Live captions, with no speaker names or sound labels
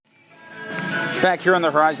Back here on the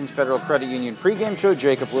Horizons Federal Credit Union pregame show,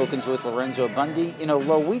 Jacob Wilkins with Lorenzo Bundy. You know,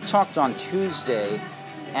 Lo, we talked on Tuesday,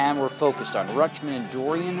 and we're focused on Rutschman and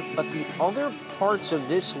Dorian, but the other parts of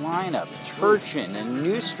this lineup, Turchin and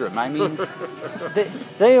Newstrom, I mean,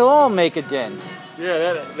 they all make a dent.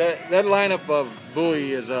 Yeah, that lineup of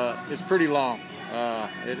Bowie is pretty long.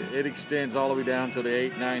 It extends all the way down to the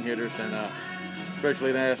 8-9 hitters, and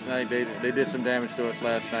especially last night, they did some damage to us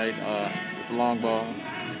last night with the long ball.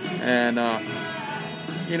 And,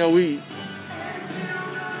 we,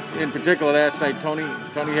 in particular last night, Tony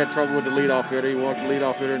had trouble with the leadoff hitter. He walked the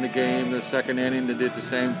leadoff hitter in the game. The second inning, they did the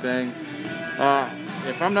same thing.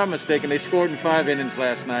 If I'm not mistaken, they scored in 5 innings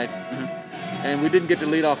last night, and we didn't get the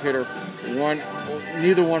leadoff hitter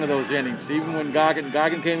neither one of those innings. Even when Goggin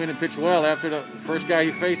came in and pitched well after the first guy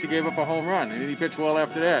he faced, he gave up a home run, and he pitched well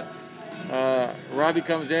after that. Robbie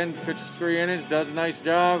comes in, pitches 3 innings, does a nice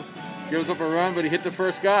job, gives up a run, but he hit the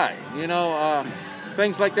first guy.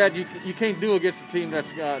 Things like that you can't do against a team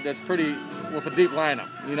that's pretty with a deep lineup.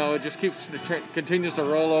 It just continues to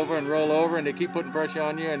roll over, and they keep putting pressure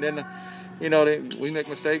on you, and then we make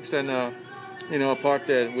mistakes, and apart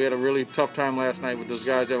that we had a really tough time last night with those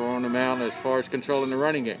guys that were on the mound as far as controlling the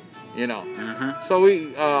running game. So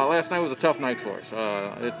we last night was a tough night for us.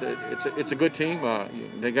 It's a good team.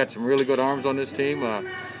 They got some really good arms on this team.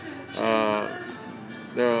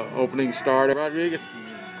 The opening starter, Rodriguez,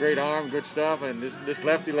 great arm, good stuff, and this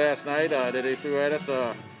lefty last night that they threw at us.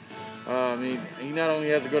 He not only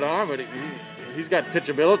has a good arm, but he's got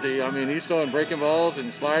pitchability. He's throwing breaking balls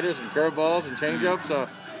and sliders and curveballs and changeups.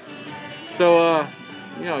 So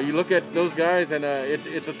you look at those guys, and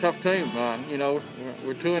it's a tough team.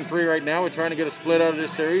 We're 2-3 right now. We're trying to get a split out of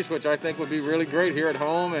this series, which I think would be really great here at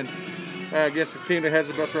home, and against the team that has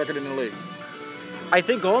the best record in the league. I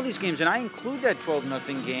think all these games, and I include that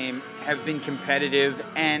 12-0 game, have been competitive.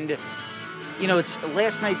 And, it's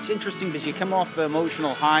last night's interesting because you come off the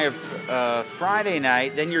emotional high of Friday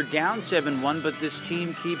night, then you're down 7-1, but this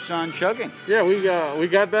team keeps on chugging. Yeah, we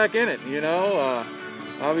got back in it.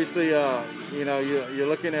 Obviously, you're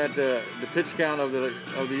looking at the pitch count of the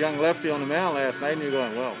young lefty on the mound last night, and you're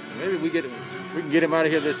going, well, maybe we can get him out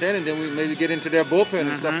of here this inning, and then we maybe get into their bullpen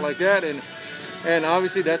and stuff like that. And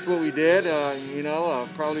obviously that's what we did.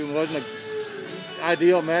 Probably wasn't an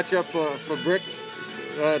ideal matchup for Brick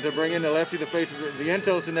to bring in the lefty to face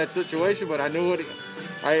Vientos in that situation, but I knew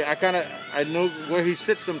I know where he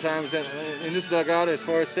sits sometimes in this dugout as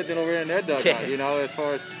far as sitting over in that dugout. As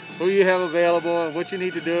far as who you have available and what you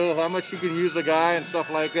need to do, how much you can use the guy and stuff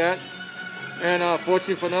like that. And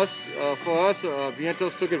fortunately for us,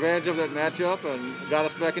 Vientos took advantage of that matchup and got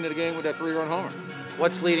us back into the game with that 3-run homer.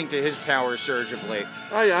 What's leading to his power surge of late?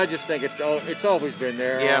 I just think it's always been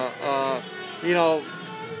there. Yeah.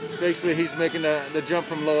 Basically he's making the jump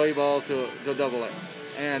from low A ball to double A,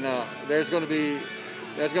 and there's going to be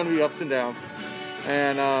ups and downs,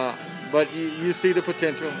 and but you see the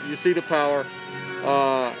potential, you see the power.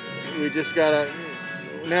 We just gotta.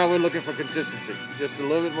 Now we're looking for consistency, just a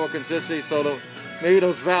little bit more consistency, so maybe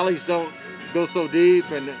those valleys don't go so deep,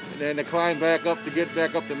 and then the climb back up to get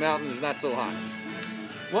back up the mountain is not so high.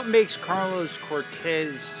 What makes Carlos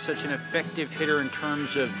Cortez such an effective hitter in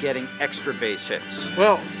terms of getting extra base hits?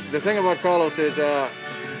 Well, the thing about Carlos is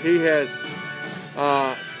he has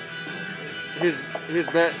his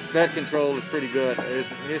bat control is pretty good.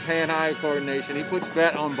 His hand-eye coordination. He puts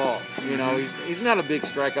bat on ball. He's not a big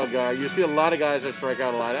strikeout guy. You see a lot of guys that strike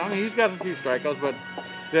out a lot. He's got a few strikeouts, but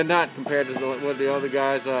they're not compared to what the other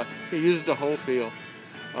guys. He uses the whole field.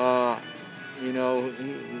 He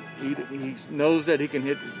knows that he can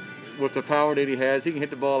hit with the power that he has. He can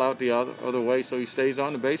hit the ball out the other way, so he stays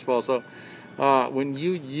on the baseball. So when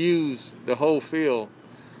you use the whole field,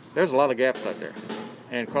 there's a lot of gaps out there.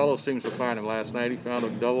 And Carlos seems to find them. Last night he found a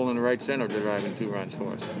double in the right center, driving 2 runs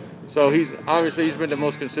for us. So he's been the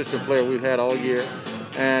most consistent player we've had all year,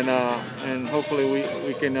 and hopefully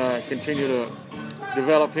we can continue to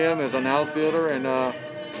develop him as an outfielder and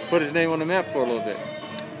put his name on the map for a little bit.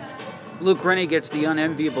 Luke Rennie gets the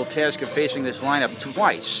unenviable task of facing this lineup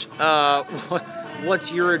twice.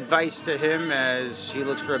 What's your advice to him as he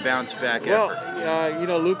looks for a bounce-back effort?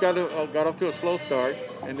 Luke got off to a slow start,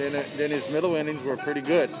 and then his middle innings were pretty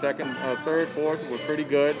good. Second, third, fourth were pretty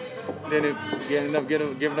good. Then he ended up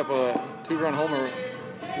giving up a 2-run homer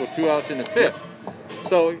with 2 outs in the 5th.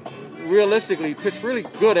 So realistically, he pitched really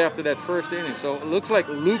good after that first inning. So it looks like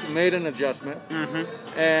Luke made an adjustment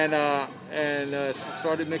and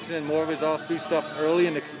started mixing in more of his off-speed stuff early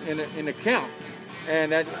in the count.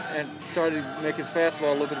 And started making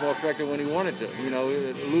fastball a little bit more effective when he wanted to.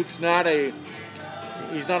 Luke's not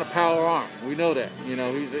he's not a power arm. We know that. You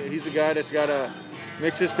know, he's a guy that's got to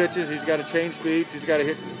mix his pitches. He's got to change speeds. He's got to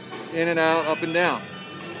hit in and out, up and down.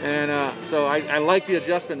 And so I like the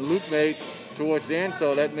adjustment Luke made towards the end.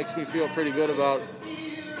 So that makes me feel pretty good about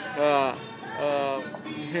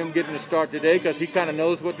him getting a start today, because he kind of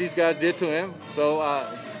knows what these guys did to him. So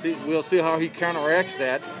we'll see how he counteracts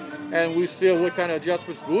that, and we see what kind of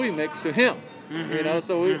adjustments Bowie makes to him. Mm-hmm. You know,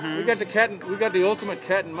 so we got the ultimate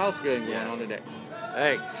cat and mouse game going on today.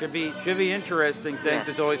 Hey, should be interesting. Thanks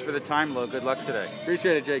as always for the time, Lo. Good luck today.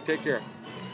 Appreciate it, Jake. Take care.